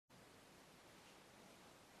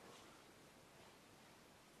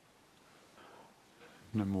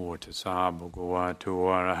Namo tassa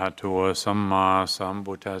bhagavato arahato samma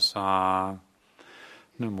sambuddhassa.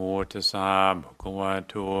 Namo tassa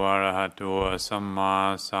bhagavato arahato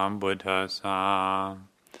samma sambuddhassa.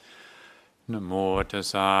 Namo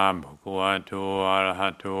tassa bhagavato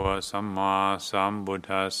arahato samma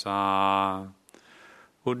sambuddhassa.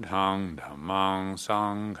 Buddhang dhammang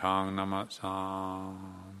sanghang namassami.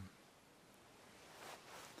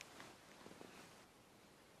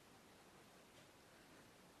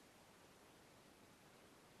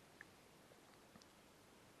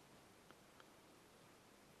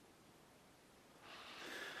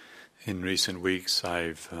 In recent weeks,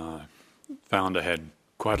 I've found I had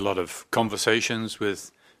quite a lot of conversations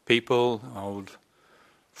with people, old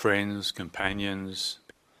friends, companions.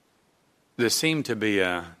 There seemed to be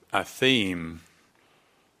a theme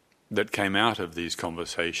that came out of these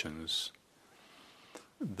conversations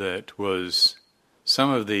that was some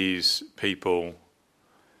of these people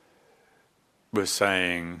were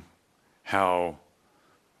saying how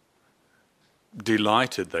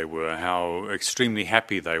delighted they were, how extremely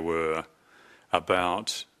happy they were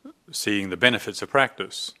about seeing the benefits of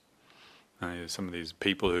practice. Some of these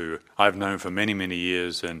people who I've known for many, many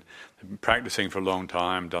years and have been practicing for a long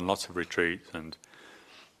time, done lots of retreats,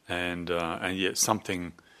 and yet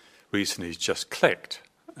something recently just clicked,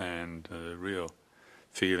 and a real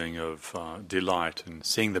feeling of delight and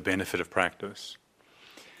seeing the benefit of practice.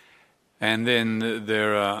 And then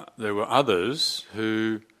there were others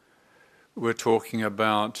who we're talking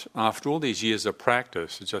about, after all these years of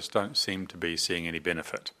practice, just don't seem to be seeing any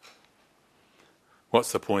benefit.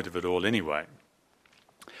 What's the point of it all anyway?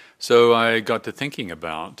 So I got to thinking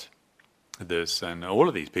about this, and all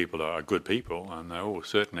of these people are good people, and they're all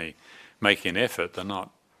certainly making an effort. They're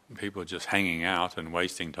not people just hanging out and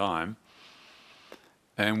wasting time,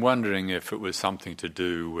 and wondering if it was something to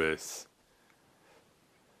do with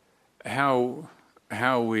how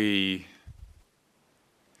we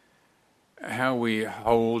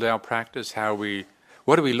hold our practice,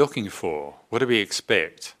 what are we looking for, what do we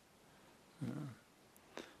expect?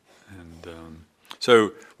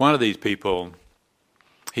 So one of these people,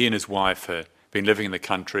 he and his wife have been living in the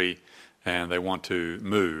country and they want to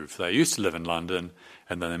move. They used to live in London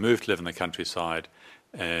and then they moved to live in the countryside,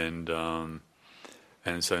 and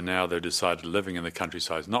so now they've decided living in the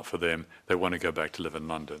countryside is not for them. They want to go back to live in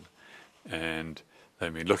London. And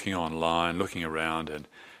they've been looking online, looking around,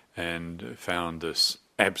 and found this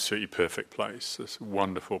absolutely perfect place, this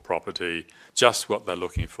wonderful property, just what they're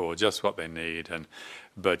looking for, just what they need.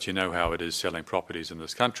 But you know how it is selling properties in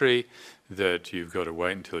this country, that you've got to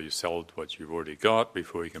wait until you've sold what you've already got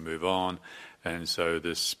before you can move on. And so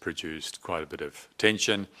this produced quite a bit of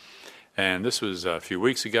tension. And this was a few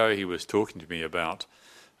weeks ago. He was talking to me about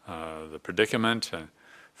the predicament and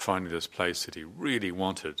finding this place that he really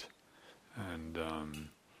wanted, and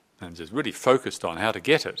just really focused on how to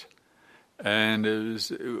get it. And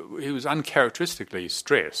he was uncharacteristically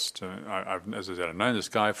stressed. As I said, I've known this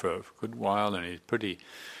guy for a good while, and he's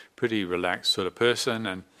pretty relaxed sort of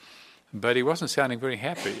person. But he wasn't sounding very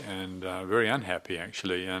happy, and very unhappy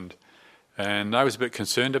actually. And I was a bit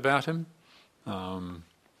concerned about him,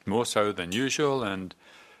 more so than usual. And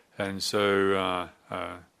so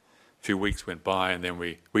a few weeks went by, and then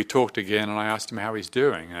we talked again, and I asked him how he's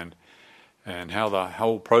doing and how the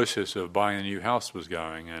whole process of buying a new house was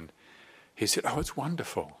going. And he said, "Oh, it's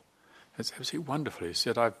wonderful. It's absolutely wonderful." He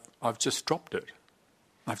said, I've just dropped it.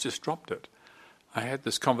 I've just dropped it. I had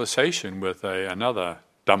this conversation with another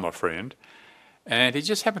Dhamma friend, and he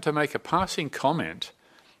just happened to make a passing comment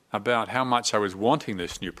about how much I was wanting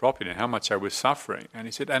this new property and how much I was suffering. And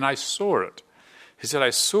he said, and I saw it. He said, I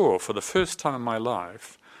saw for the first time in my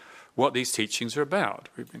life what these teachings are about.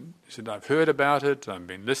 He said, I've heard about it, I've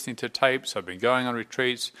been listening to tapes, I've been going on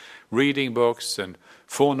retreats, reading books, and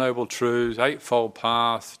Four Noble Truths, Eightfold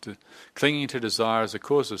Path, clinging to desire as a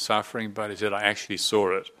cause of suffering, but he said, I actually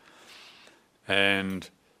saw it. And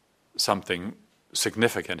something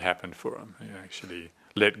significant happened for him. He actually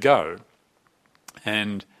let go.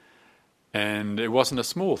 And it wasn't a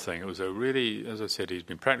small thing. It was a really, as I said, he's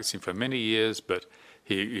been practicing for many years, but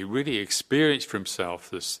he really experienced for himself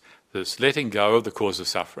this letting go of the cause of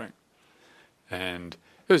suffering. And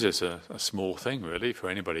it was just a small thing, really, for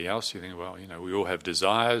anybody else. You think, well, we all have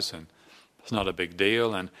desires, and it's not a big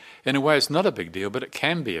deal. And in a way, it's not a big deal, but it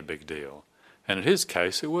can be a big deal. And in his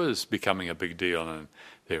case, it was becoming a big deal, and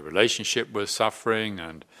their relationship was suffering,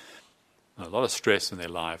 and a lot of stress in their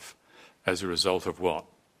life as a result of what?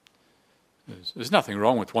 There's nothing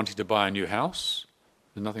wrong with wanting to buy a new house.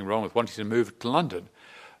 There's nothing wrong with wanting to move to London.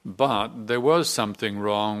 But there was something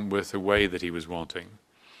wrong with the way that he was wanting.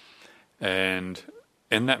 And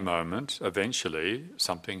in that moment, eventually,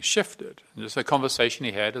 something shifted. Just a conversation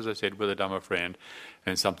he had, as I said, with a Dhamma friend,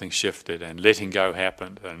 and something shifted, and letting go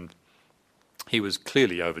happened, and he was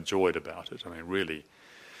clearly overjoyed about it. I mean, really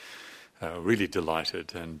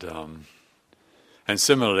delighted. And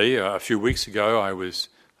similarly, a few weeks ago,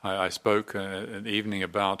 I spoke an evening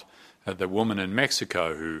about the woman in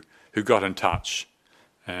Mexico who got in touch,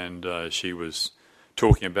 and she was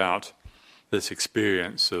talking about this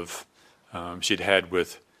experience of she'd had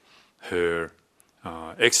with her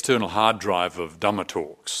external hard drive of Dhamma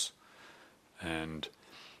talks, and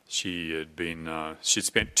she'd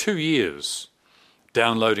spent 2 years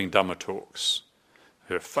downloading Dhamma talks,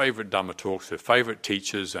 her favourite Dhamma talks, her favourite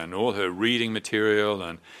teachers, and all her reading material,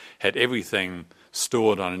 and had everything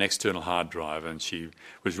stored on an external hard drive. And she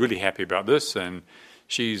was really happy about this. And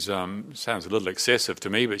she's sounds a little excessive to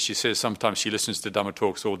me, but she says sometimes she listens to Dhamma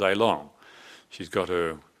talks all day long. She's got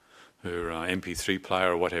her MP3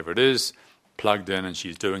 player or whatever it is plugged in, and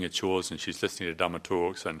she's doing her chores and she's listening to Dhamma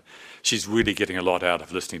talks, and she's really getting a lot out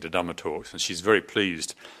of listening to Dhamma talks, and she's very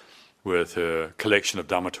pleased with her collection of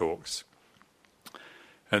Dhamma talks.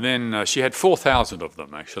 And then she had 4,000 of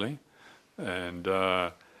them, actually, and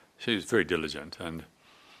she was very diligent.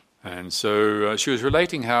 And so she was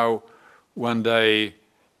relating how one day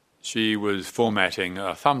she was formatting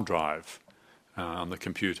a thumb drive on the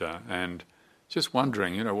computer, and just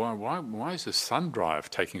wondering, why is this thumb drive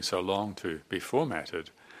taking so long to be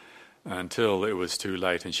formatted? Until it was too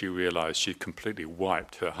late, and she realised she'd completely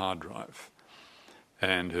wiped her hard drive,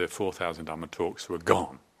 and her 4,000 Dhamma talks were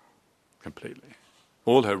gone completely.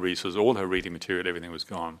 All her resources, all her reading material, everything was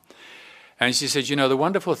gone. And she said, the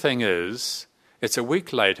wonderful thing is, it's a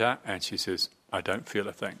week later, and she says, I don't feel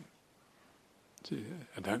a thing.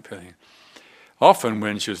 I don't feel anything. Often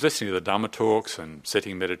when she was listening to the Dhamma talks and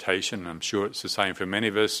sitting meditation, I'm sure it's the same for many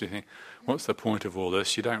of us, you think, what's the point of all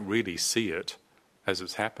this? You don't really see it as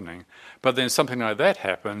it's happening. But then something like that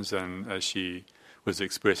happens, and as she was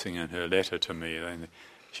expressing in her letter to me, then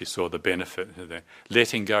she saw the benefit of that.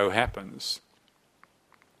 Letting go happens.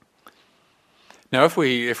 Now, if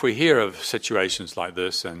we hear of situations like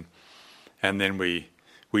this, and then we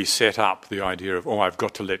set up the idea of, I've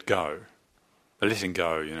got to let go, letting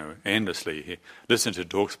go, endlessly. Listen to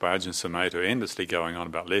talks by Ajahn Sumedho, endlessly going on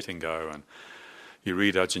about letting go, and you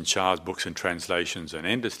read Ajahn Chah's books and translations, and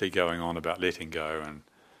endlessly going on about letting go, and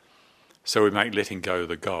so we make letting go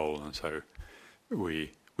the goal, and so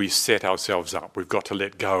we set ourselves up. We've got to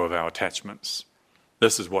let go of our attachments.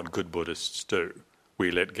 This is what good Buddhists do.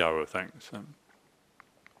 We let go of things.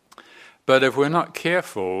 But if we're not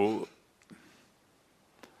careful,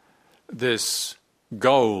 this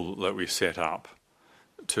goal that we set up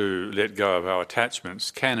to let go of our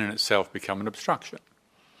attachments can in itself become an obstruction.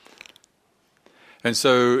 And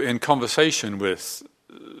so in conversation with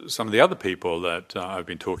some of the other people that I've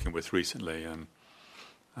been talking with recently, and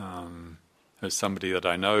there's somebody that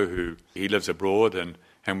I know he lives abroad, and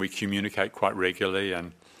we communicate quite regularly,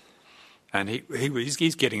 and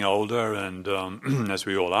he's getting older, and as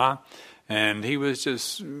we all are, and he was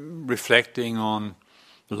just reflecting on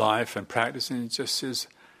life and practice, and it just says,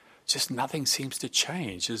 just nothing seems to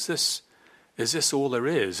change. Is this all there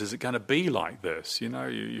is? Is it going to be like this?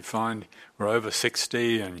 You find we're over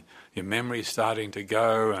 60, and your memory's starting to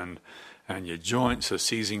go, and your joints are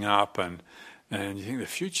seizing up, and you think the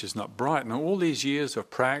future's not bright. And all these years of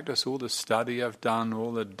practice, all the study I've done,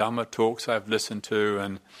 all the Dhamma talks I've listened to,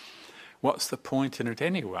 and what's the point in it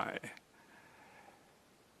anyway?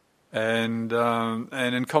 And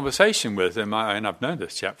in conversation with him, and I've known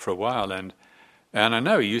this chap for a while, and I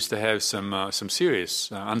know he used to have some serious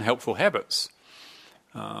unhelpful habits.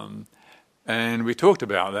 And we talked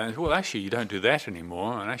about that. Well, actually, you don't do that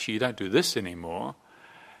anymore, and actually, you don't do this anymore.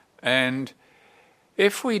 And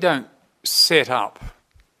if we don't set up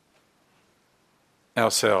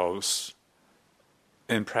ourselves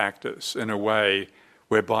in practice in a way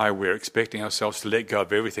whereby we're expecting ourselves to let go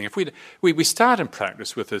of everything. If we start in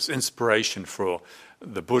practice with this inspiration for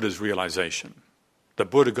the Buddha's realization. The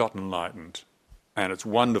Buddha got enlightened, and it's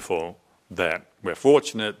wonderful that we're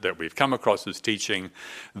fortunate that we've come across this teaching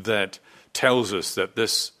that tells us that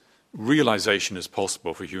this realization is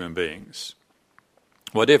possible for human beings.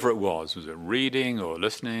 Whatever it was it reading or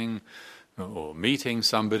listening or meeting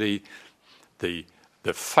somebody, the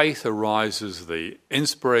faith arises, the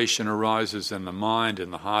inspiration arises in the mind, in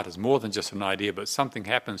the heart. It's more than just an idea, but something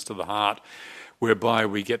happens to the heart whereby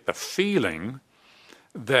we get the feeling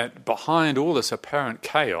that behind all this apparent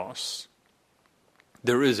chaos,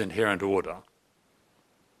 there is inherent order.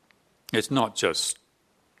 It's not just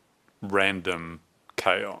random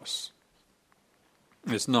chaos.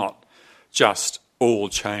 It's not just all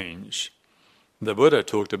change. The Buddha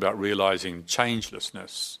talked about realizing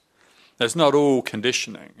changelessness. That's not all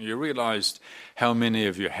conditioning. You realized how many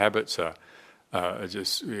of your habits are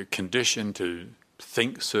just conditioned to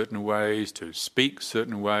think certain ways, to speak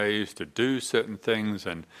certain ways, to do certain things,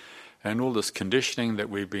 and all this conditioning that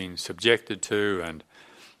we've been subjected to, and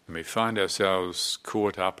we find ourselves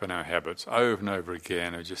caught up in our habits over and over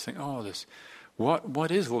again, and just think,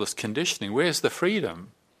 what is all this conditioning? Where's the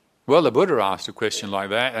freedom? Well, the Buddha asked a question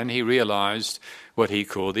like that, and he realized what he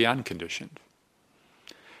called the unconditioned.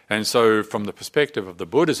 And so from the perspective of the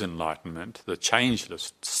Buddha's enlightenment, the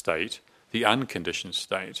changeless state, the unconditioned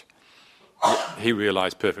state, he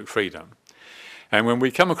realized perfect freedom. And when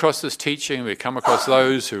we come across this teaching, we come across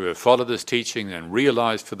those who have followed this teaching and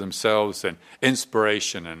realized for themselves, and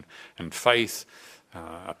inspiration and faith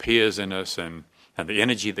appears in us, and the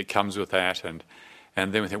energy that comes with that, and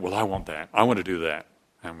then we think, well, I want that, I want to do that.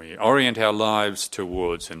 And we orient our lives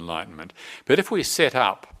towards enlightenment. But if we set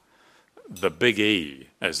up the big E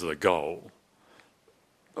as the goal,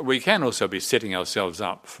 we can also be setting ourselves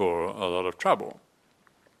up for a lot of trouble,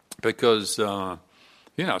 because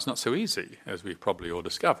it's not so easy, as we've probably all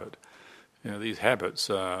discovered. These habits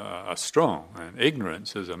are strong, and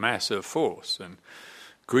ignorance is a massive force, and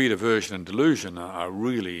greed, aversion, and delusion are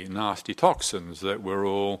really nasty toxins that we're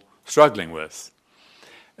all struggling with.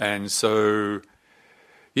 And so,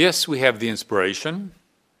 yes, we have the inspiration,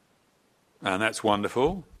 and that's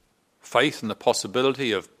wonderful. Faith in the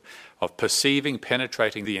possibility of perceiving,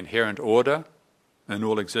 penetrating the inherent order in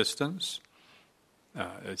all existence.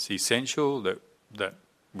 It's essential that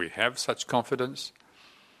we have such confidence.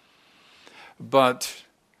 But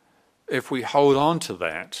if we hold on to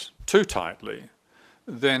that too tightly,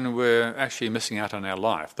 then we're actually missing out on our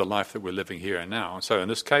life, the life that we're living here and now. And so in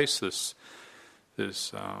this case, this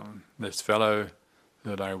fellow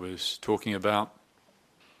that I was talking about,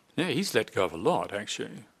 he's let go of a lot,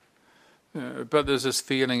 actually. But there's this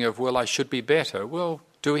feeling of, well, I should be better. Well,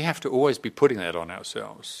 do we have to always be putting that on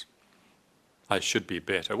ourselves? I should be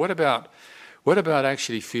better. What about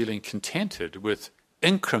actually feeling contented with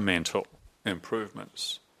incremental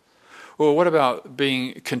improvements? Or what about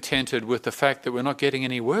being contented with the fact that we're not getting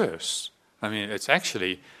any worse? I mean, it's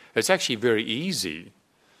actually very easy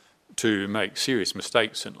to make serious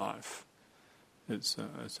mistakes in life. It's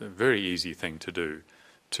a very easy thing to do,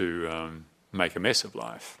 to make a mess of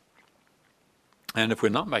life. And if we're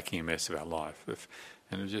not making a mess of our life,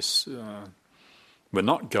 we're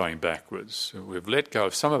not going backwards, we've let go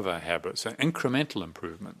of some of our habits, and incremental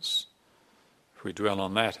improvements, if we dwell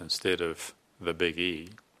on that instead of the big E.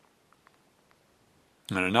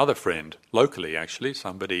 And another friend, locally actually,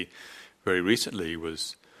 somebody very recently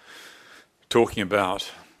was talking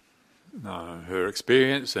about her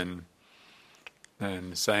experience and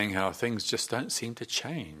saying how things just don't seem to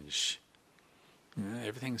change.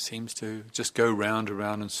 Everything seems to just go round and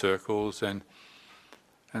round in circles, and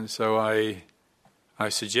so I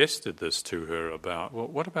suggested this to her about, well,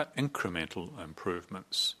 what about incremental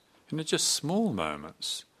improvements? Just small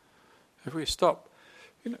moments. If we stop,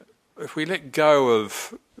 if we let go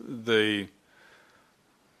of the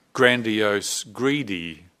grandiose,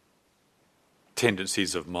 greedy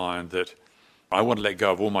tendencies of mind that I want to let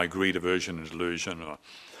go of all my greed, aversion, and delusion, or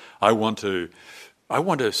I want to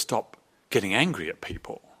stop getting angry at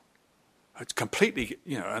people. It's completely,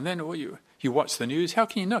 and then you watch the news. How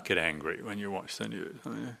can you not get angry when you watch the news? I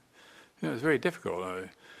mean, it's very difficult.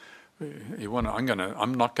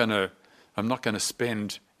 I'm not going to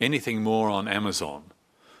spend anything more on Amazon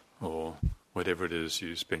or whatever it is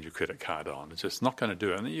you spend your credit card on. It's just not going to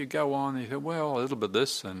do it. And then you go on and you think, well, a little bit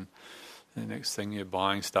this, and the next thing you're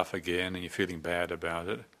buying stuff again and you're feeling bad about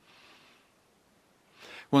it.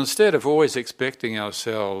 Well, instead of always expecting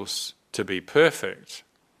ourselves to be perfect,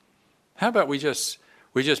 how about we just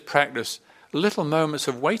practice little moments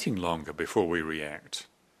of waiting longer before we react?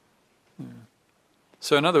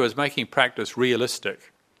 So in other words, making practice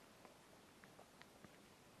realistic.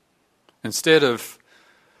 Instead of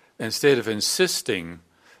insisting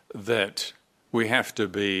that we have to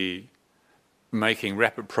be making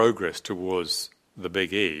rapid progress towards the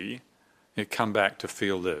big E, you come back to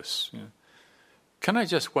feel this. Can I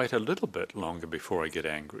just wait a little bit longer before I get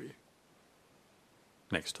angry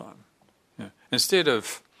next time? Instead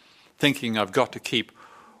of thinking I've got to keep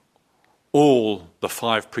all the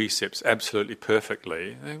 5 precepts absolutely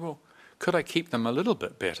perfectly, well, could I keep them a little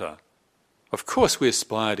bit better? Of course we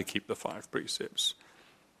aspire to keep the 5 precepts,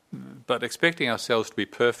 but expecting ourselves to be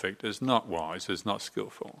perfect is not wise, is not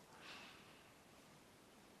skillful.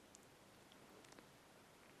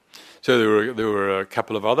 So there were a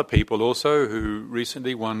couple of other people also who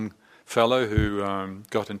recently, one fellow who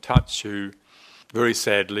got in touch, who very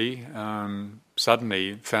sadly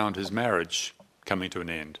suddenly found his marriage coming to an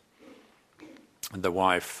end. And the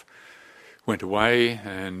wife went away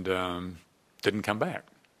and didn't come back.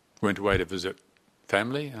 Went away to visit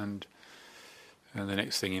family, and the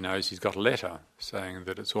next thing he knows, he's got a letter saying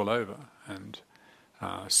that it's all over. And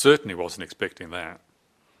certainly wasn't expecting that.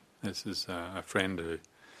 This is a friend,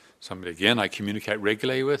 somebody again I communicate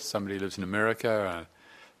regularly with, somebody who lives in America,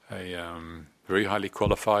 a very highly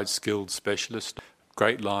qualified, skilled specialist,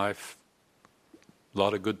 great life, a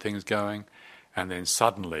lot of good things going, and then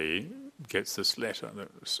suddenly gets this letter that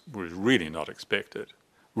was really not expected,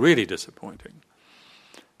 really disappointing.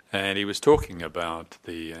 And he was talking about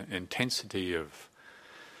the intensity of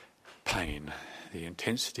pain, the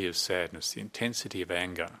intensity of sadness, the intensity of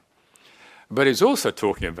anger. But he's also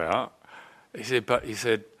talking about, he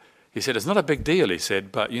said, it's not a big deal, he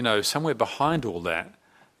said, but, somewhere behind all that,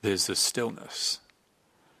 there's this stillness.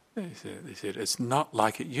 He said, it's not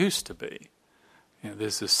like it used to be.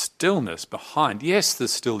 There's this stillness behind. Yes,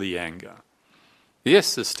 there's still the anger.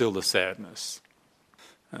 Yes, there's still the sadness.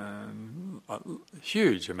 A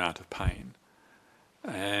huge amount of pain.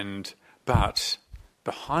 But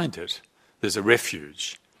behind it, there's a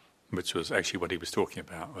refuge, which was actually what he was talking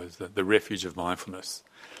about, was the refuge of mindfulness.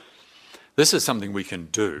 This is something we can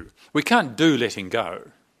do. We can't do letting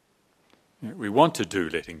go. We want to do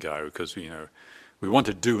letting go because we want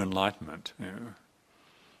to do enlightenment.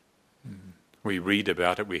 We read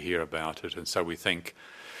about it, we hear about it, and so we think,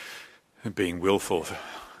 being willful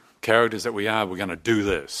characters that we are, we're going to do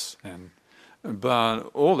this. But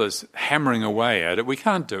all this hammering away at it, we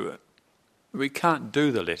can't do it. We can't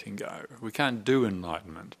do the letting go. We can't do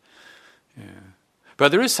enlightenment. But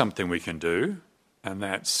there is something we can do, and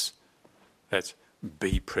that's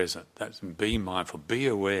be present. That's be mindful, be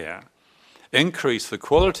aware. Increase the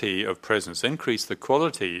quality of presence, increase the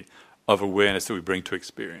quality of awareness that we bring to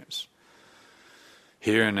experience.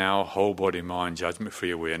 Here and now, whole body, mind, judgment-free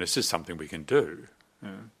awareness is something we can do.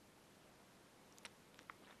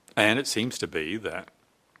 And it seems to be that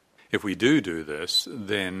if we do this,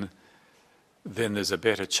 then there's a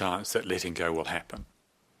better chance that letting go will happen.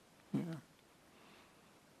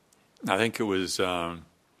 I think it was Sri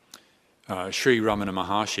Ramana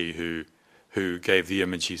Maharshi who gave the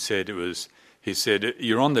image. He said,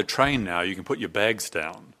 you're on the train now, you can put your bags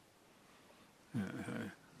down.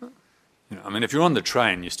 If you're on the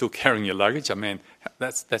train, you're still carrying your luggage.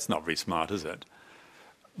 That's not very smart, is it?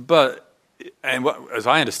 As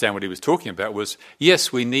I understand what he was talking about was,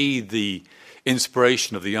 yes, we need the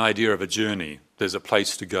inspiration of the idea of a journey. There's a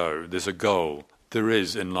place to go. There's a goal. There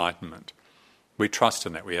is enlightenment. We trust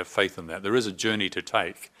in that. We have faith in that. There is a journey to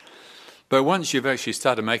take. But once you've actually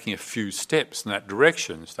started making a few steps in that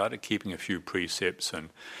direction, started keeping a few precepts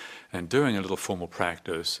and doing a little formal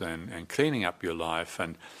practice and cleaning up your life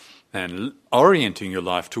and orienting your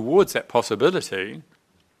life towards that possibility,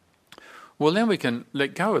 well, then we can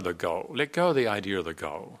let go of the goal, let go of the idea of the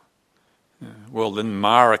goal. Well, then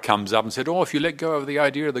Mara comes up and said, if you let go of the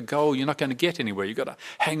idea of the goal, you're not going to get anywhere. You've got to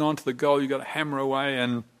hang on to the goal, you've got to hammer away.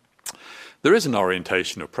 And there is an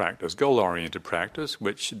orientation of practice, goal-oriented practice,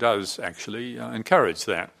 which does actually encourage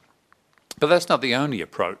that. But that's not the only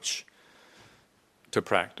approach to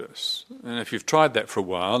practice. And if you've tried that for a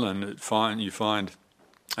while and you find,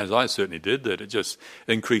 as I certainly did, that it just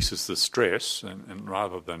increases the stress and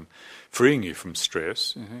rather than freeing you from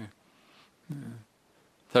stress.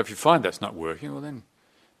 So if you find that's not working, well then,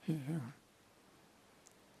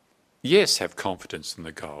 yes, have confidence in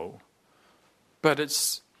the goal. But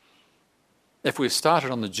if we've started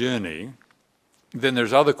on the journey, then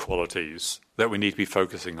there's other qualities that we need to be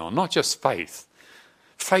focusing on, not just faith.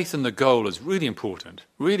 Faith in the goal is really important,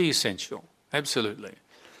 really essential, absolutely.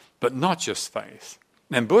 But not just faith.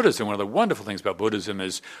 And Buddhism, one of the wonderful things about Buddhism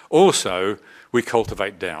is also we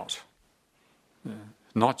cultivate doubt.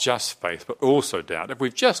 Not just faith, but also doubt. If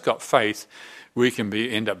we've just got faith, we can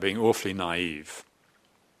end up being awfully naive.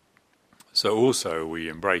 So also we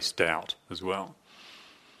embrace doubt as well.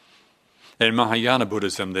 In Mahayana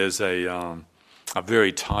Buddhism, there's a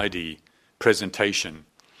very tidy presentation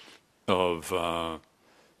of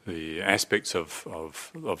the aspects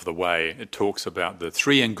of the way. It talks about the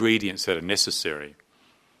 3 ingredients that are necessary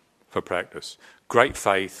for practice: great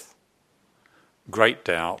faith, great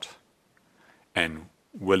doubt, and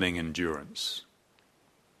willing endurance.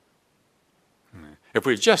 If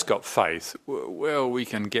we've just got faith, well, we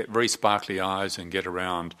can get very sparkly eyes and get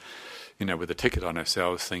around, with a ticket on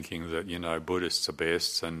ourselves thinking that, Buddhists are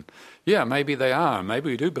best. And yeah, maybe they are.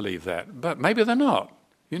 Maybe we do believe that. But maybe they're not.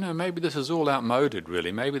 maybe this is all outmoded,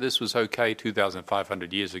 really. Maybe this was okay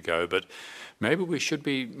 2,500 years ago, but maybe we should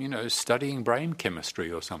be, studying brain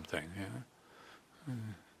chemistry or something.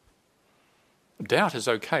 Doubt is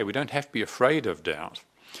okay. We don't have to be afraid of doubt.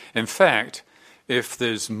 In fact, if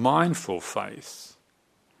there's mindful faith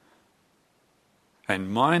and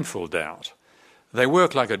mindful doubt, they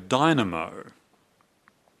work like a dynamo.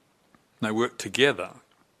 They work together.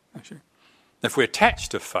 If we're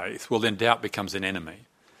attached to faith, well, then doubt becomes an enemy.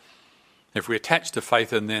 If we're attached to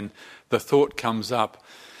faith and then the thought comes up,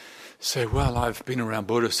 say, well, I've been around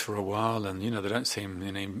Buddhists for a while and, they don't seem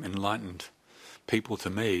any enlightened people to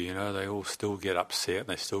me. They all still get upset,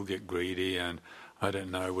 they still get greedy, and I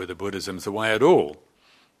don't know whether Buddhism's the way at all.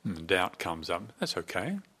 And doubt comes up. That's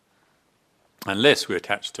okay. Unless we're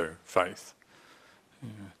attached to faith.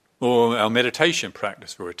 Or our meditation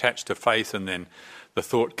practice, we're attached to faith and then the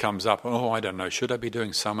thought comes up, I don't know, should I be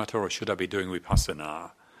doing samatha or should I be doing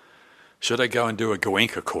vipassana? Should I go and do a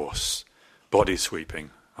Goenka course, body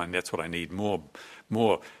sweeping? And that's what I need, more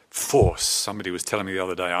force. Somebody was telling me the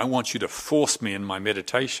other day, I want you to force me in my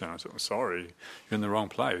meditation. I said, sorry, you're in the wrong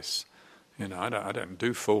place. I don't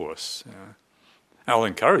do force. I'll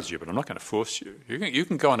encourage you, but I'm not going to force you. You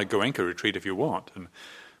can go on a Goenka retreat if you want, and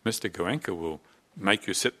Mr. Goenka will make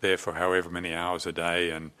you sit there for however many hours a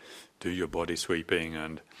day and do your body sweeping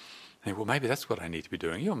and think, well, maybe that's what I need to be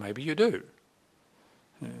doing. Yeah, maybe you do.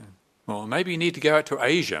 Yeah. Well, maybe you need to go out to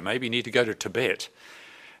Asia. Maybe you need to go to Tibet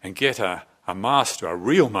and get a master, a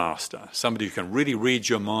real master, somebody who can really read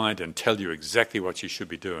your mind and tell you exactly what you should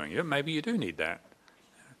be doing. Yeah, maybe you do need that.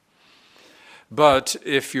 But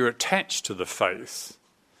if you're attached to the faith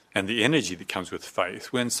and the energy that comes with faith,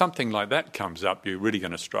 when something like that comes up, you're really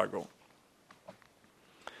going to struggle.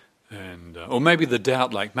 And or maybe the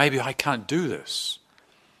doubt, like, maybe I can't do this.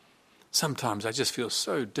 Sometimes I just feel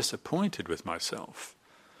so disappointed with myself.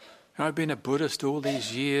 I've been a Buddhist all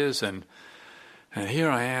these years and here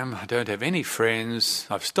I am, I don't have any friends,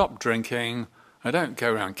 I've stopped drinking, I don't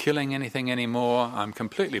go around killing anything anymore, I'm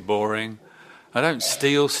completely boring, I don't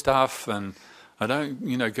steal stuff and I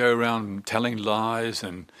don't, go around telling lies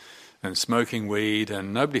and smoking weed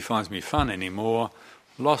and nobody finds me fun anymore,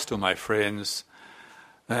 lost all my friends,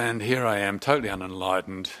 and here I am, totally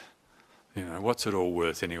unenlightened. What's it all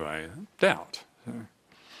worth anyway? Doubt.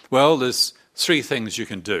 Well, there's 3 things you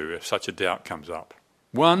can do if such a doubt comes up.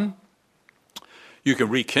 1, you can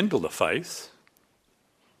rekindle the faith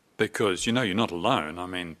because you're not alone. I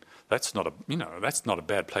mean, that's not a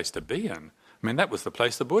bad place to be in. I mean, that was the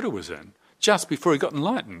place the Buddha was in just before he got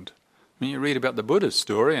enlightened. I mean, you read about the Buddha's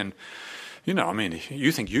story, and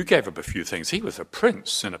you think you gave up a few things. He was a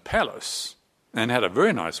prince in a palace and had a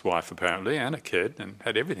very nice wife apparently and a kid and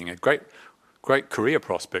had everything. Had great career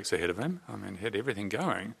prospects ahead of him. I mean, he had everything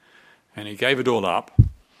going. And he gave it all up,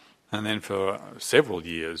 and then for several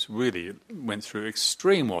years really went through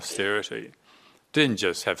extreme austerity. Didn't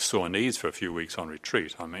just have sore knees for a few weeks on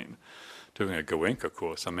retreat. I mean, doing a Goenka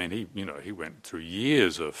course. I mean, he went through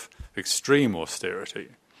years of extreme austerity.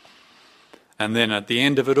 And then at the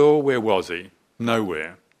end of it all, where was he?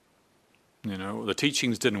 Nowhere. The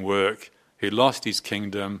teachings didn't work. He lost his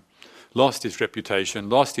kingdom, lost his reputation,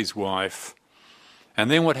 lost his wife.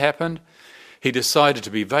 And then what happened? He decided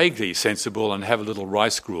to be vaguely sensible and have a little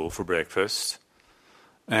rice gruel for breakfast,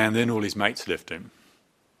 and then all his mates left him.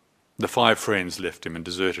 The 5 friends left him and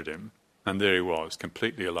deserted him, and there he was,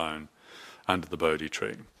 completely alone under the Bodhi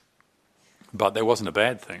tree. But that wasn't a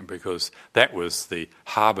bad thing, because that was the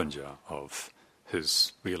harbinger of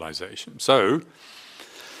his realization. So,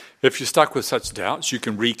 if you're stuck with such doubts, you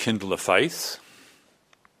can rekindle the faith,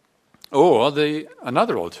 or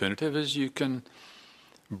another alternative is you can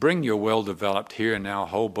bring your well-developed here and now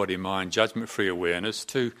whole body mind judgment-free awareness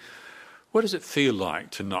to what does it feel like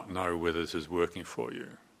to not know whether this is working for you?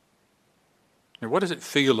 What does it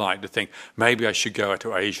feel like to think, maybe I should go out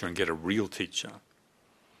to Asia and get a real teacher?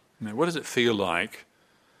 What does it feel like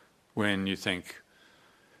when you think,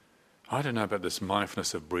 I don't know about this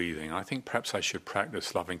mindfulness of breathing, I think perhaps I should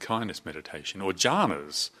practice loving-kindness meditation, or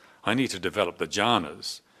jhanas. I need to develop the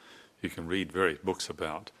jhanas. You can read various books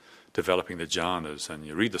about developing the jhanas, and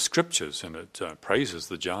you read the scriptures and it praises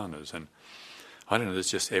the jhanas, and I don't know,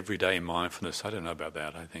 there's just everyday mindfulness. I don't know about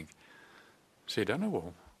that, I think. So you don't know,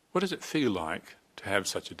 well, what does it feel like to have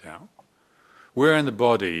such a doubt? Where in the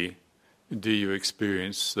body do you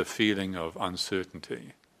experience the feeling of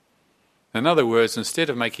uncertainty? In other words, instead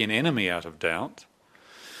of making an enemy out of doubt,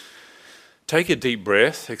 take a deep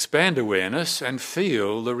breath, expand awareness, and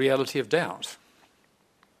feel the reality of doubt.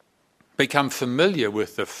 Become familiar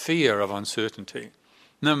with the fear of uncertainty.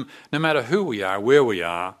 No matter who we are, where we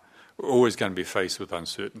are, we're always going to be faced with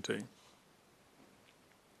uncertainty.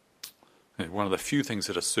 And one of the few things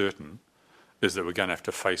that are certain is that we're going to have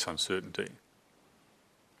to face uncertainty.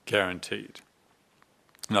 Guaranteed.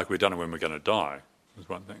 Like we don't know when we're going to die, is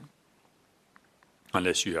one thing.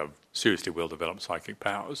 Unless you have seriously well-developed psychic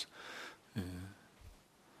powers. Yeah.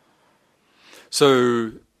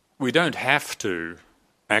 So we don't have to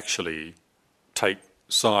actually take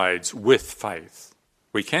sides with faith.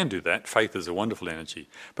 We can do that. Faith is a wonderful energy.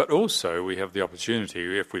 But also we have the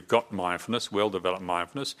opportunity, if we've got mindfulness, well-developed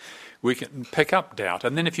mindfulness, we can pick up doubt.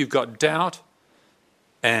 And then if you've got doubt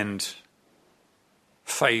and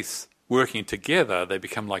faith working together, they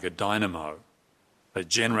become like a dynamo. They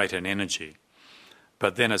generate an energy.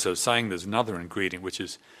 But then, as I was saying, there's another ingredient which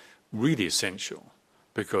is really essential,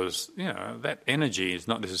 because that energy is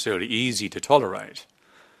not necessarily easy to tolerate.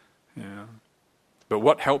 But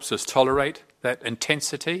what helps us tolerate that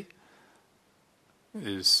intensity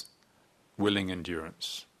is willing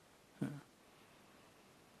endurance.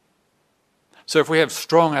 So if we have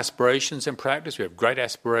strong aspirations in practice, we have great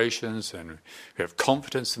aspirations and we have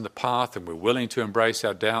confidence in the path and we're willing to embrace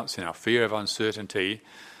our doubts and our fear of uncertainty,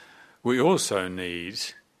 we also need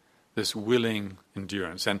this willing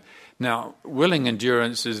endurance. And now, willing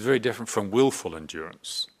endurance is very different from willful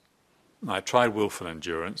endurance. I tried willful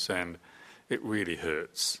endurance and it really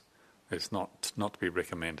hurts. It's not to be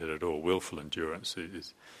recommended at all. Willful endurance,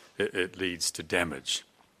 it leads to damage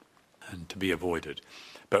and to be avoided.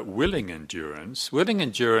 But willing endurance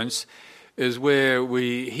is where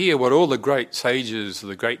we hear what all the great sages,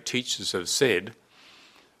 the great teachers have said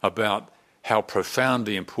about how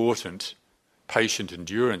profoundly important patient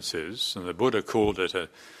endurance is. And the Buddha called it as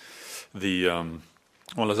Ajahn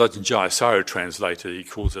Jayasaro translated, he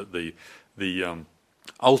calls it the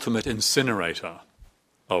ultimate incinerator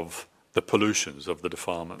of the pollutions, of the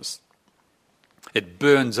defilements. It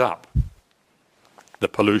burns up the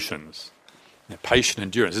pollutions. Patient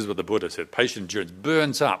endurance, this is what the Buddha said, patient endurance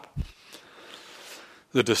burns up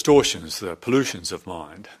the distortions, the pollutions of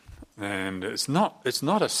mind. And it's not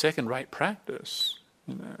a second-rate practice.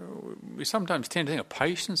 We sometimes tend to think of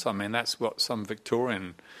patience. I mean, that's what some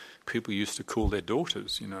Victorian people used to call their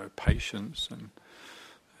daughters, patience and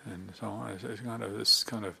so on. It's this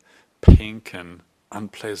kind of pink and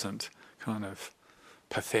unpleasant, kind of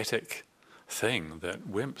pathetic thing that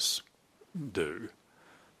wimps do.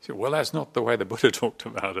 So, well, that's not the way the Buddha talked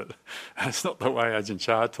about it. That's not the way Ajahn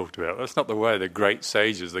Chah talked about it. That's not the way the great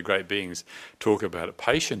sages, the great beings talk about it.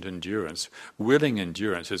 Patient endurance, willing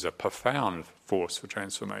endurance is a profound force for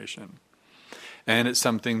transformation. And it's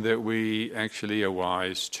something that we actually are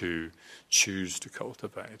wise to choose to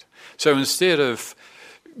cultivate. So instead of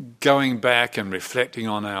going back and reflecting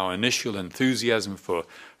on our initial enthusiasm for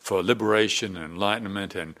liberation and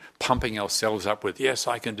enlightenment and pumping ourselves up with, yes,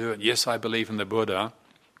 I can do it, yes, I believe in the Buddha,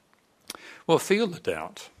 well, feel the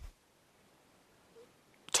doubt.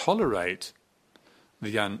 Tolerate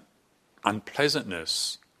the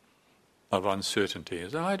unpleasantness of uncertainty.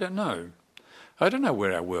 I don't know. I don't know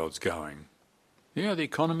where our world's going. The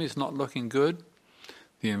economy's not looking good.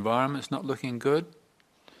 The environment's not looking good.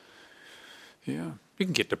 You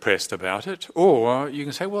can get depressed about it. Or you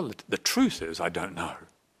can say, well, the truth is, I don't know.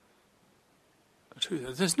 The truth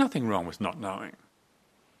is, there's nothing wrong with not knowing.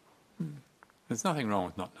 There's nothing wrong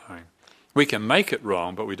with not knowing. We can make it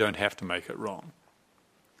wrong, but we don't have to make it wrong.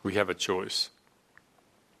 We have a choice.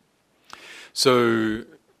 So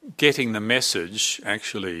getting the message,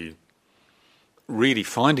 actually really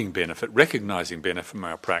finding benefit, recognizing benefit from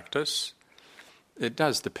our practice, it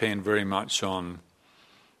does depend very much on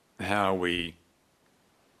how we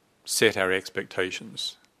set our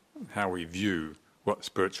expectations, how we view what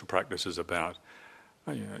spiritual practice is about.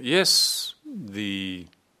 Yes, the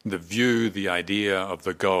view, the idea of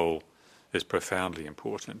the goal is profoundly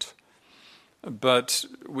important. But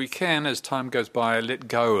we can, as time goes by, let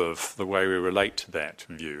go of the way we relate to that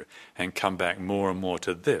view and come back more and more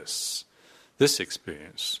to this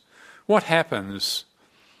experience. What happens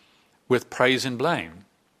with praise and blame?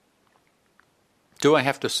 Do I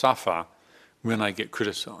have to suffer when I get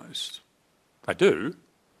criticized? I do.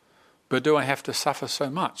 But do I have to suffer so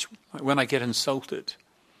much when I get insulted?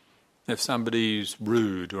 If somebody's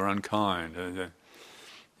rude or unkind,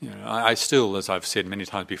 I still, as I've said many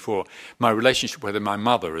times before, my relationship with my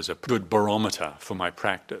mother is a good barometer for my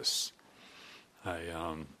practice.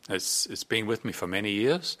 It's been with me for many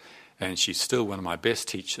years, and she's still one of my best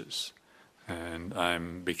teachers. And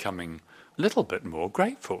I'm becoming a little bit more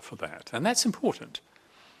grateful for that, and that's important.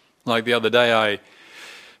 Like the other day,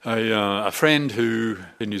 a friend who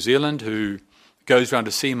in New Zealand who goes around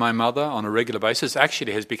to see my mother on a regular basis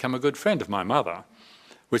actually has become a good friend of my mother.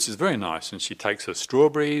 which is very nice. And she takes her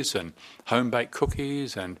strawberries and home-baked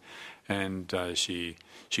cookies, and she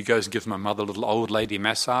goes and gives my mother little old lady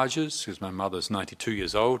massages, because my mother's 92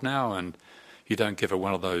 years old now, and you don't give her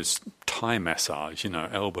one of those Thai massage,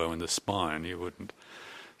 elbow in the spine. You wouldn't.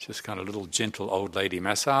 Just kind of little gentle old lady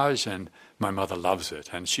massage, and my mother loves it.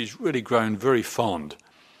 And she's really grown very fond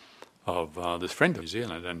of this friend of New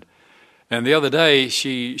Zealand. And the other day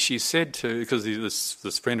she said because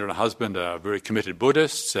this friend and her husband are very committed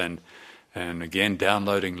Buddhists, and again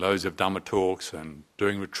downloading loads of Dhamma talks and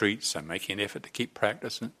doing retreats and making an effort to keep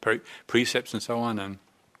practice and precepts and so on. And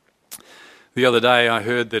the other day I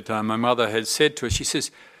heard that my mother had said to her, she says,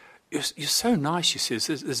 You're so nice, she says,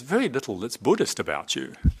 there's very little that's Buddhist about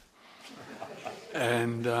you.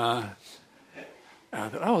 And I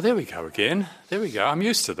thought, there we go again. There we go. I'm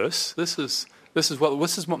used to this. This is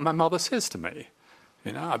what my mother says to me.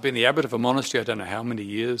 I've been the abbot of a monastery I don't know how many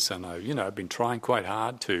years, and I've been trying quite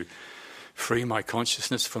hard to free my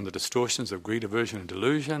consciousness from the distortions of greed, aversion, and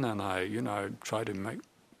delusion, and I try to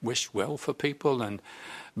wish well for people,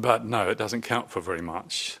 but no, it doesn't count for very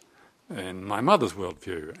much in my mother's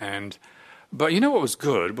worldview. But what was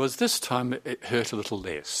good was this time it hurt a little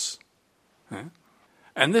less. Yeah?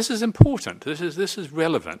 And this is important. This is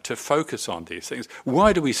relevant to focus on these things.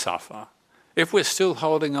 Why do we suffer? If we're still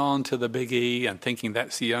holding on to the big E and thinking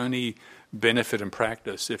that's the only benefit in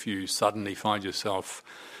practice, if you suddenly find yourself,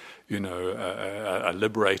 a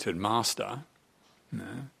liberated master,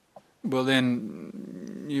 well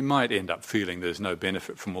then you might end up feeling there's no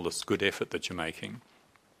benefit from all this good effort that you're making.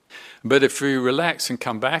 But if we relax and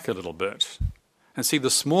come back a little bit and see the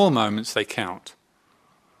small moments, they count.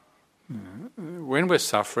 When we're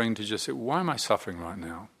suffering, to just say, why am I suffering right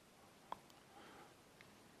now?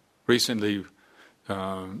 Recently,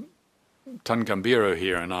 Tan Gambhiro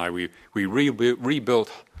here and I, we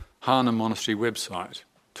rebuilt Hana Monastery website.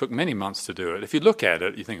 Took many months to do it. If you look at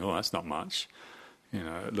it, you think, oh, that's not much.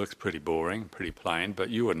 It looks pretty boring, pretty plain, but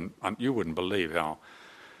you wouldn't believe how,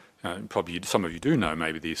 probably some of you do know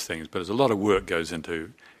maybe these things, but there's a lot of work goes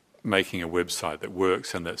into making a website that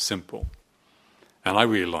works and that's simple. And I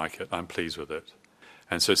really like it. I'm pleased with it.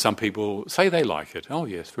 And so some people say they like it. Oh,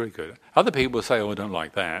 yes, very good. Other people say, oh, I don't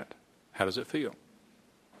like that. How does it feel?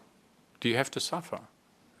 Do you have to suffer?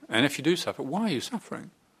 And if you do suffer, why are you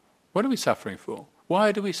suffering? What are we suffering for?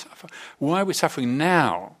 Why do we suffer? Why are we suffering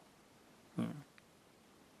now?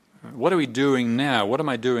 What are we doing now? What am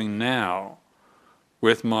I doing now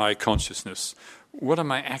with my consciousness? What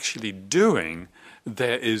am I actually doing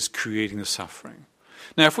that is creating the suffering?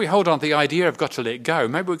 Now, if we hold on to the idea I've got to let go,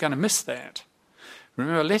 maybe we're going to miss that.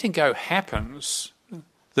 Remember, letting go happens.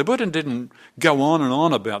 The Buddha didn't go on and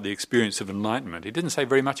on about the experience of enlightenment. He didn't say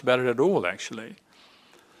very much about it at all, actually.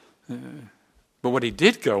 But what he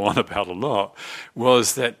did go on about a lot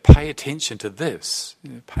was that pay attention to this.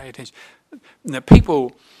 Pay attention. Now,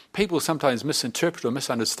 people sometimes misinterpret or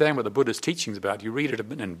misunderstand what the Buddha's teaching is about. You read it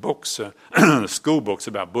in books, school books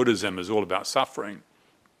about Buddhism is all about suffering.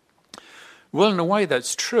 Well, in a way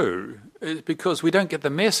that's true, because we don't get the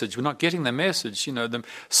message. We're not getting the message. The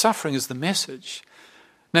suffering is the message.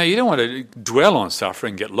 Now, you don't want to dwell on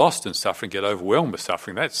suffering, get lost in suffering, get overwhelmed with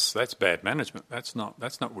suffering. That's bad management. That's not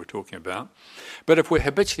what we're talking about. But if we're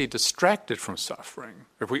habitually distracted from suffering,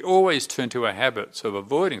 if we always turn to our habits of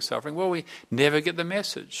avoiding suffering, well, we never get the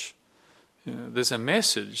message. There's a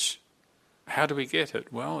message. How do we get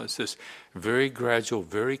it? Well, it's this very gradual,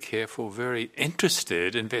 very careful, very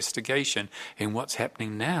interested investigation in what's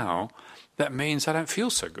happening now. That means I don't feel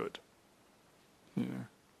so good.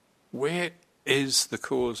 Where is the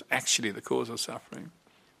cause, actually the cause of suffering?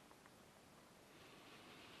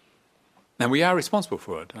 And we are responsible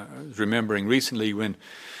for it. I was remembering recently when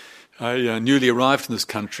I newly arrived in this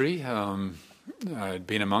country. I'd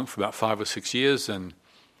been a monk for about 5 or 6 years, and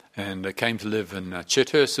I came to live in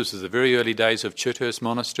Chithurst. This was the very early days of Chithurst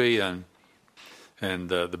Monastery, and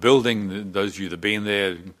the building, those of you that have been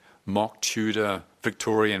there, mock Tudor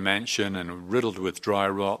Victorian mansion and riddled with dry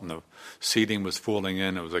rot, and the ceiling was falling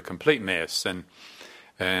in. It was a complete mess, and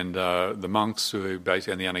the monks who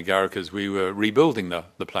basically, and the Anagarikas, we were rebuilding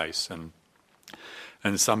the place,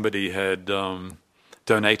 and somebody had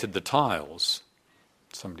donated the tiles.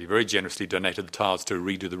 Somebody very generously donated the tiles to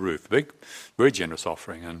redo the roof. Big, very generous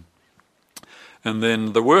offering. And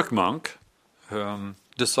then the work monk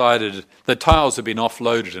decided the tiles had been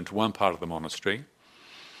offloaded into one part of the monastery.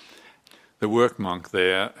 The work monk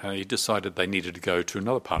there, he decided they needed to go to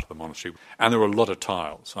another part of the monastery. And there were a lot of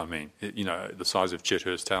tiles. I mean, the size of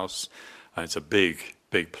Chithurst House, it's a big,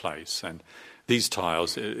 big place. And these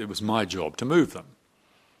tiles, it was my job to move them,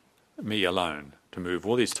 me alone. to move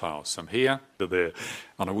all these tiles from here to there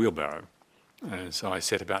on a wheelbarrow. And so I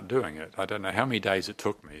set about doing it. I don't know how many days it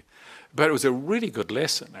took me, but it was a really good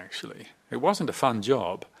lesson, actually. It wasn't a fun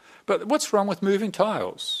job. But what's wrong with moving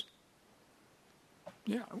tiles?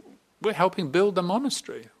 Yeah, we're helping build the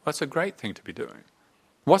monastery. That's a great thing to be doing.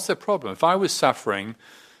 What's the problem? If I was suffering,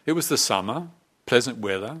 it was the summer, pleasant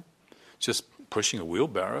weather, just pushing a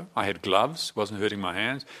wheelbarrow. I had gloves, wasn't hurting my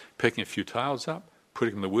hands, picking a few tiles up,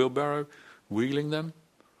 putting them in the wheelbarrow, wheeling them.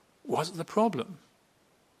 Wasn't the problem.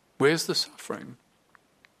 Where's the suffering?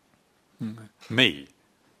 Me.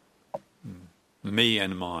 Me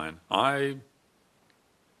and mine. I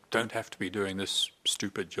don't have to be doing this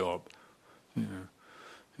stupid job.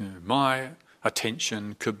 My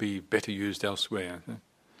attention could be better used elsewhere.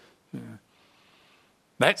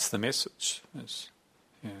 That's the message.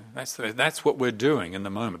 That's what we're doing in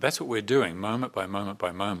the moment. That's what we're doing, moment by moment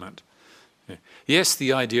by moment. Yes,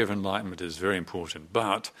 the idea of enlightenment is very important,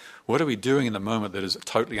 but what are we doing in the moment that is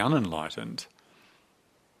totally unenlightened?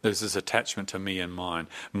 There's this attachment to me and mine,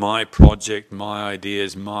 my project, my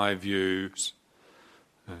ideas, my views,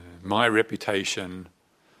 my reputation.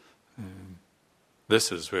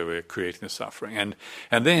 This is where we're creating the suffering.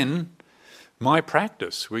 And then my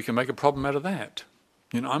practice, we can make a problem out of that.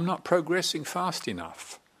 I'm not progressing fast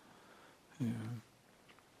enough.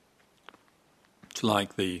 It's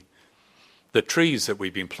like the trees that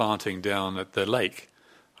we've been planting down at the lake.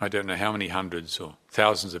 I don't know how many hundreds or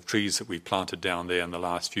thousands of trees that we've planted down there in the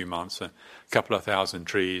last few months, a couple of thousand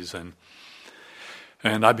trees. And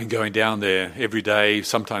I've been going down there every day,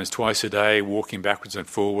 sometimes twice a day, walking backwards and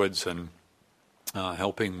forwards and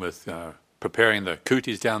helping with preparing the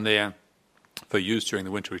kutis down there for use during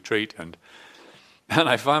the winter retreat. And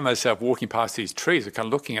I find myself walking past these trees, kind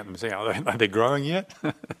of looking at them and saying, are they growing yet?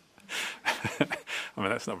 I mean,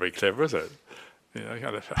 that's not very clever, is it?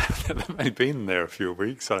 They've only been there a few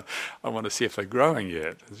weeks, so I want to see if they're growing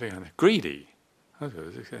yet. They're greedy.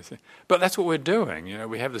 But that's what we're doing.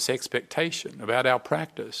 We have this expectation about our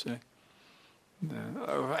practice.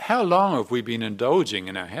 How long have we been indulging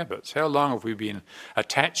in our habits? How long have we been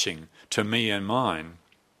attaching to me and mine?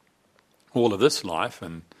 All of this life,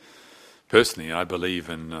 and personally I believe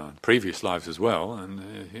in previous lives as well,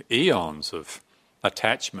 and eons of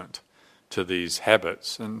attachment to these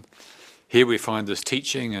habits. And here we find this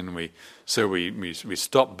teaching, and we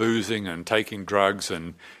stop boozing and taking drugs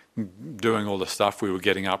and doing all the stuff we were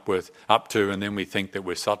getting up to, and then we think that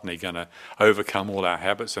we're suddenly going to overcome all our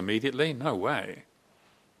habits immediately. No way.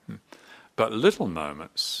 But little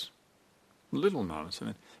moments. I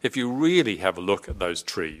mean, if you really have a look at those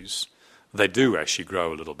trees, they do actually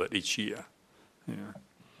grow a little bit each year.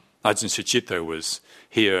 Ajahn Sucitto was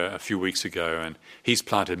here a few weeks ago, and he's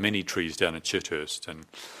planted many trees down in Chithurst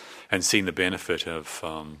and seen the benefit of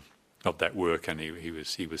that work. And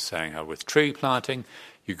he was saying how with tree planting,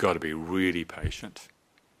 you've got to be really patient.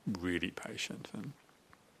 And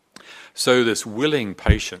so this willing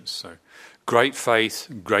patience, so great faith,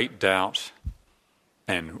 great doubt,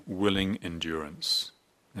 and willing endurance.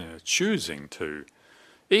 Choosing to,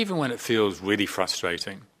 even when it feels really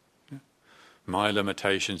frustrating, my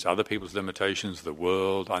limitations, other people's limitations, the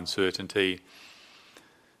world, uncertainty,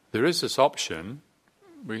 there is this option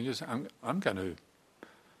where you just, I'm going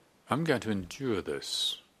to endure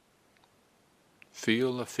this.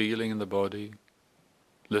 Feel the feeling in the body,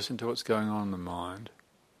 listen to what's going on in the mind,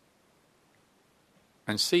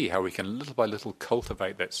 and see how we can little by little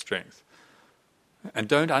cultivate that strength. And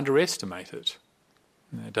don't underestimate it.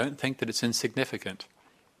 Don't think that it's insignificant.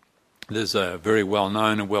 There's a very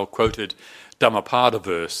well-known and well-quoted Dhammapada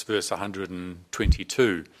verse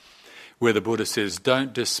 122, where the Buddha says,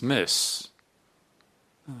 don't dismiss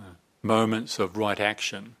moments of right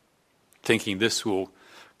action, thinking this will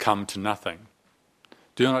come to nothing.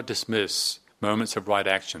 Do not dismiss moments of right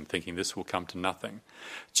action, thinking this will come to nothing.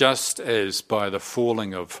 Just as by the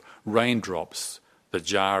falling of raindrops the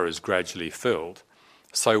jar is gradually filled,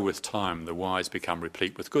 so with time the wise become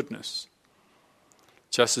replete with goodness.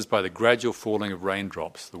 Just as by the gradual falling of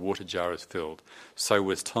raindrops the water jar is filled, so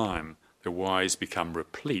with time the wise become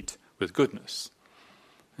replete with goodness.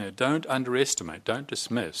 Now, don't underestimate, don't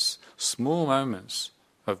dismiss small moments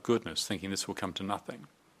of goodness, thinking this will come to nothing.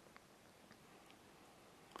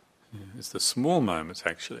 It's the small moments,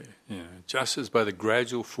 actually. Just as by the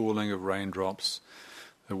gradual falling of raindrops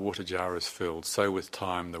the water jar is filled, so with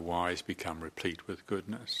time the wise become replete with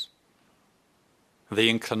goodness. The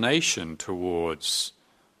inclination towards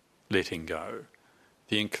letting go,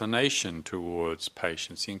 the inclination towards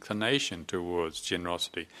patience, the inclination towards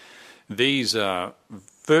generosity, these are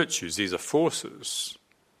virtues, these are forces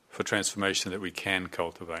for transformation that we can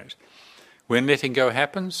cultivate. When letting go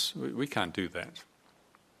happens, we can't do that.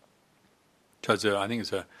 So I think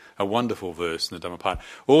it's a wonderful verse in the Dhammapada.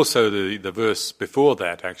 Also, the verse before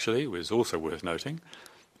that, actually, was also worth noting,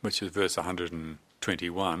 which is verse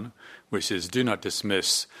 121, which is, do not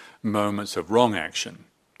dismiss moments of wrong action,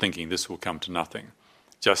 thinking this will come to nothing.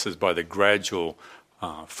 Just as by the gradual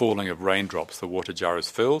falling of raindrops the water jar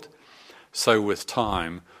is filled, so with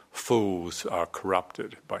time fools are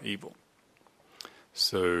corrupted by evil.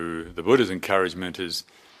 So the Buddha's encouragement is,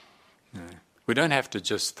 we don't have to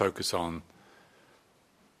just focus on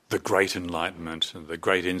the great enlightenment and the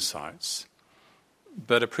great insights,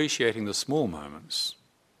 but appreciating the small moments,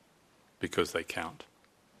 because they count.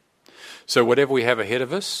 So whatever we have ahead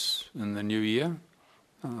of us in the new year,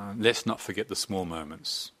 let's not forget the small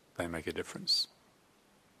moments. They make a difference.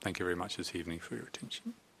 Thank you very much this evening for your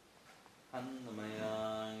attention.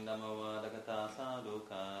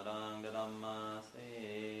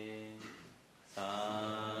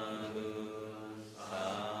 Sadhu